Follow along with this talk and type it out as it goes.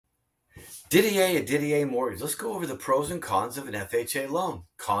FHA Mortgage. Let's go over the pros and cons of an FHA loan.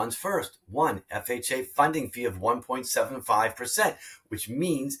 Cons first. One, FHA funding fee of 1.75%, which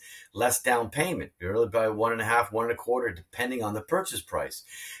means less down payment. You're really by 1.5%, 1.25%, depending on the purchase price.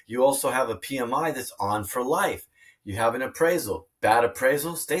 You also have a PMI that's on for life. You have an appraisal. Bad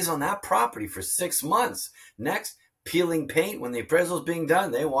appraisal stays on that property for 6 months. Next, peeling paint. When the appraisal is being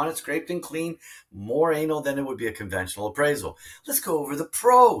done, they want it scraped and clean, more anal than it would be a conventional appraisal. Let's go over the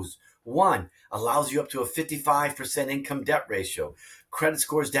pros. One, allows you up to a 55% income debt ratio. Credit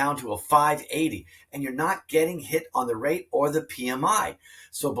scores down to a 580, and you're not getting hit on the rate or the PMI.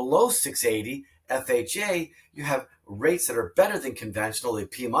 So below 680 FHA, you have rates that are better than conventional. The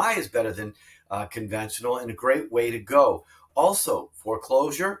PMI is better than conventional, and a great way to go. Also,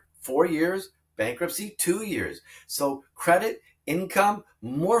 foreclosure, 4 years, bankruptcy, 2 years. So credit, income,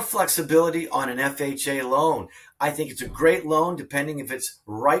 more flexibility on an FHA loan. I think it's a great loan depending if it's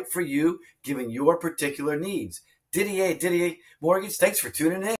right for you, given your particular needs. FHA Mortgage, thanks for tuning in.